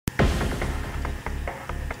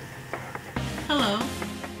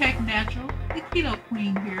Keto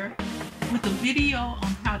Queen here with a video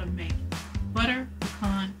on how to make butter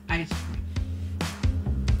pecan ice cream.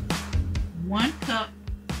 1 cup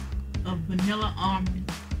of vanilla almond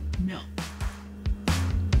milk.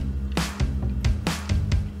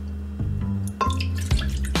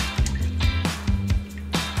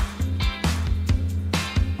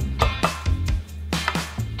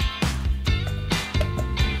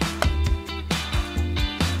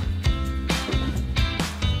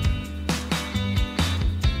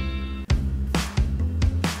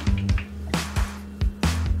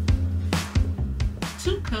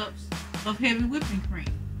 2 cups of heavy whipping cream.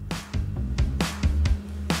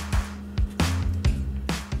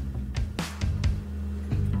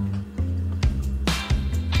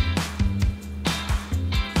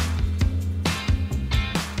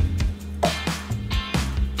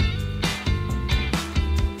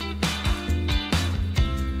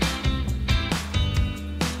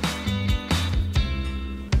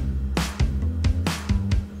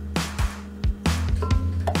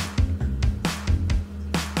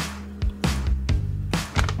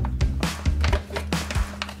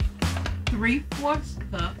 3/4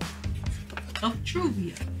 cup of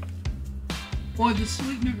Truvia, or the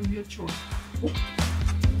sweetener of your choice.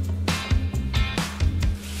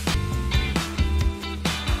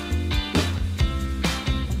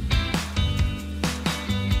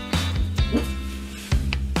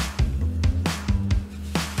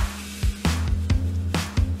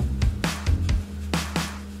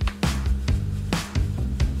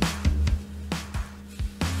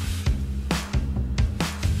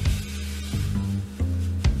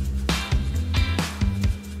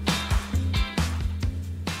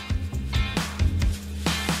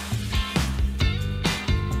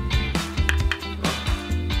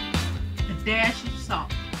 Dash of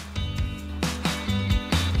salt.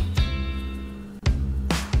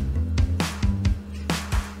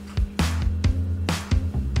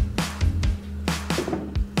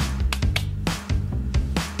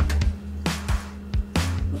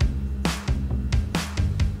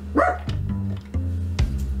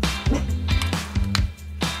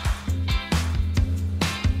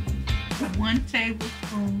 One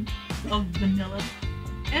tablespoon of vanilla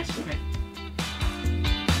extract.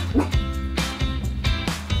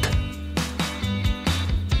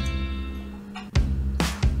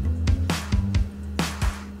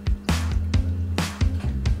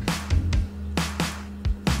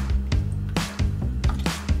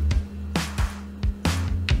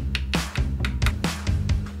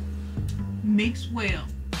 Mix well.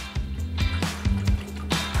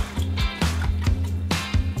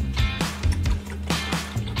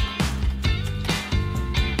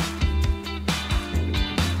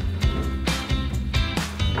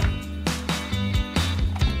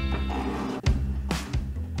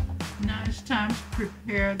 Now it's time to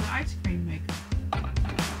prepare the ice cream maker.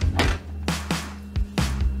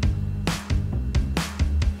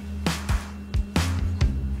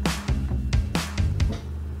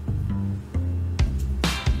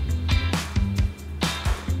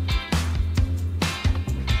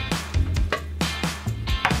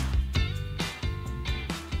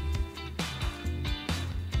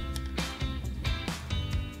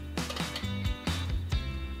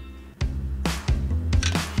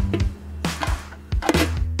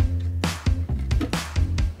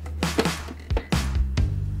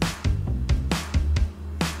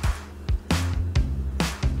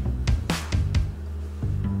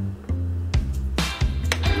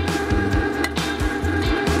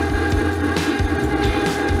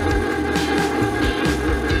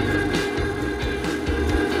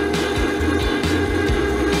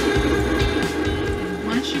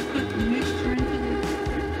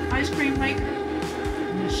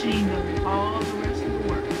 Machine does all the rest of the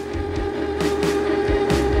work.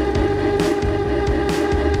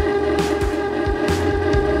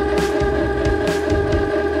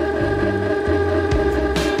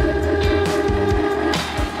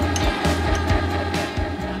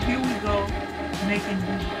 Now here we go, making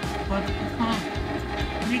the butter pecan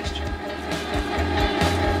mixture.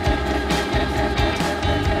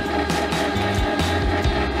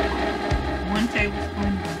 One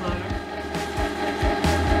tablespoon of butter.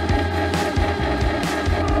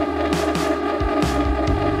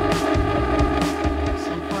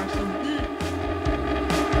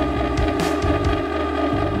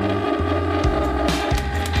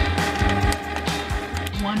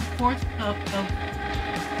 One-fourth cup of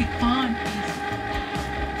pecan pieces.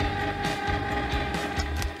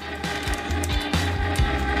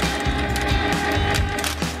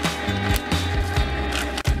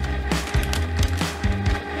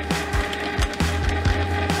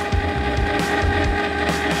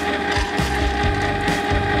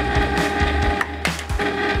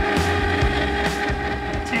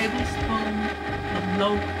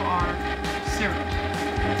 carb syrup.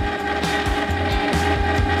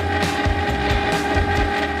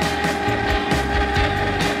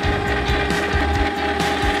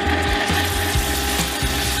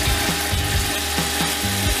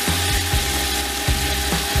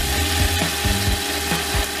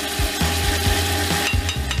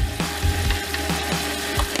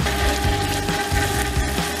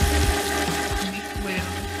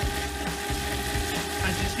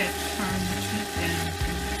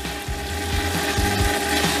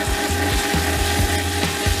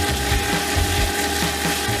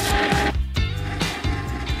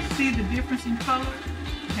 In color,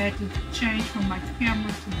 I had to change from my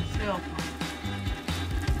camera to the cell phone.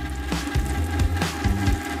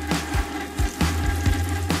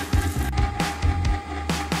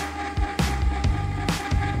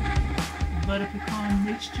 Butter pecan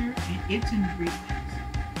mixture and its ingredients: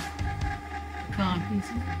 pecan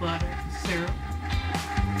pieces, butter, syrup,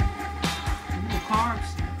 carb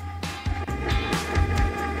syrup.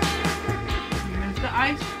 Here's the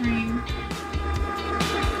ice cream.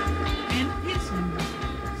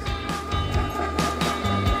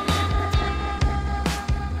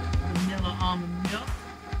 Vanilla almond milk,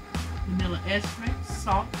 vanilla extract,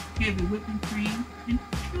 salt, heavy whipping cream, and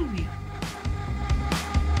petroleum,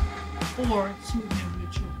 or sweetener of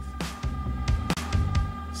your choice.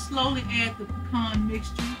 Slowly add the pecan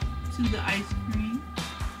mixture to the ice cream.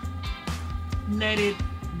 Let it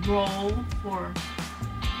roll for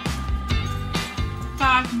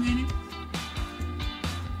 5 minutes.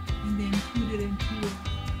 And then put it into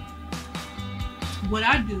what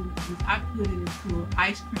I do is I put it into an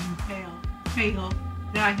ice cream pail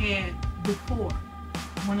that I had before.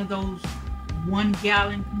 One of those 1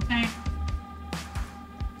 gallon containers.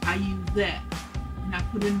 I use that. And I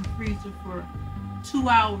put it in the freezer for 2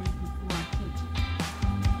 hours before I touch it.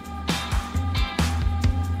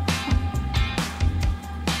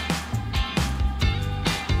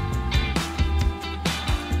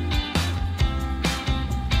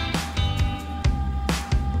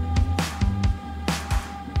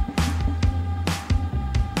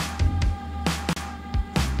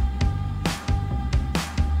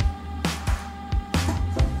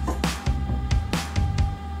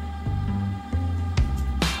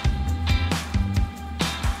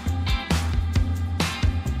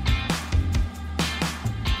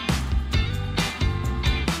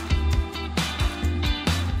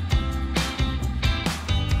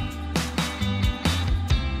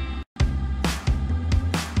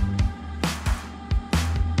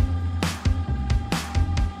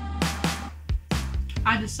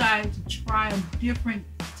 I decided to try a different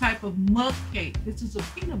type of mug cake. This is a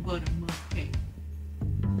peanut butter mug cake.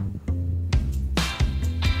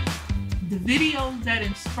 The videos that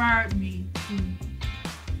inspired me to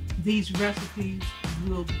these recipes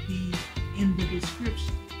will be in the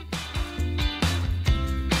description.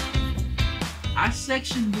 I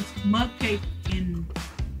sectioned this mug cake in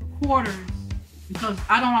quarters because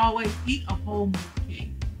I don't always eat a whole mug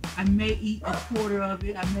cake. I may eat a quarter of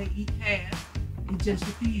it, I may eat half. It just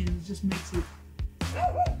depends. It just makes it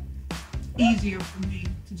easier for me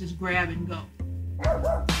to just grab and go.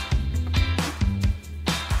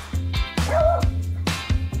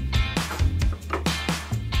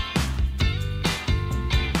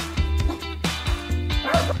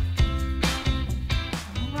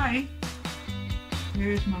 Alright,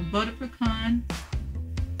 here's my butter pecan,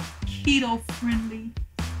 keto friendly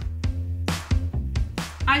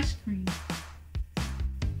ice cream.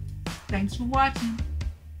 Thanks for watching.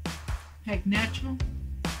 Heck Natural.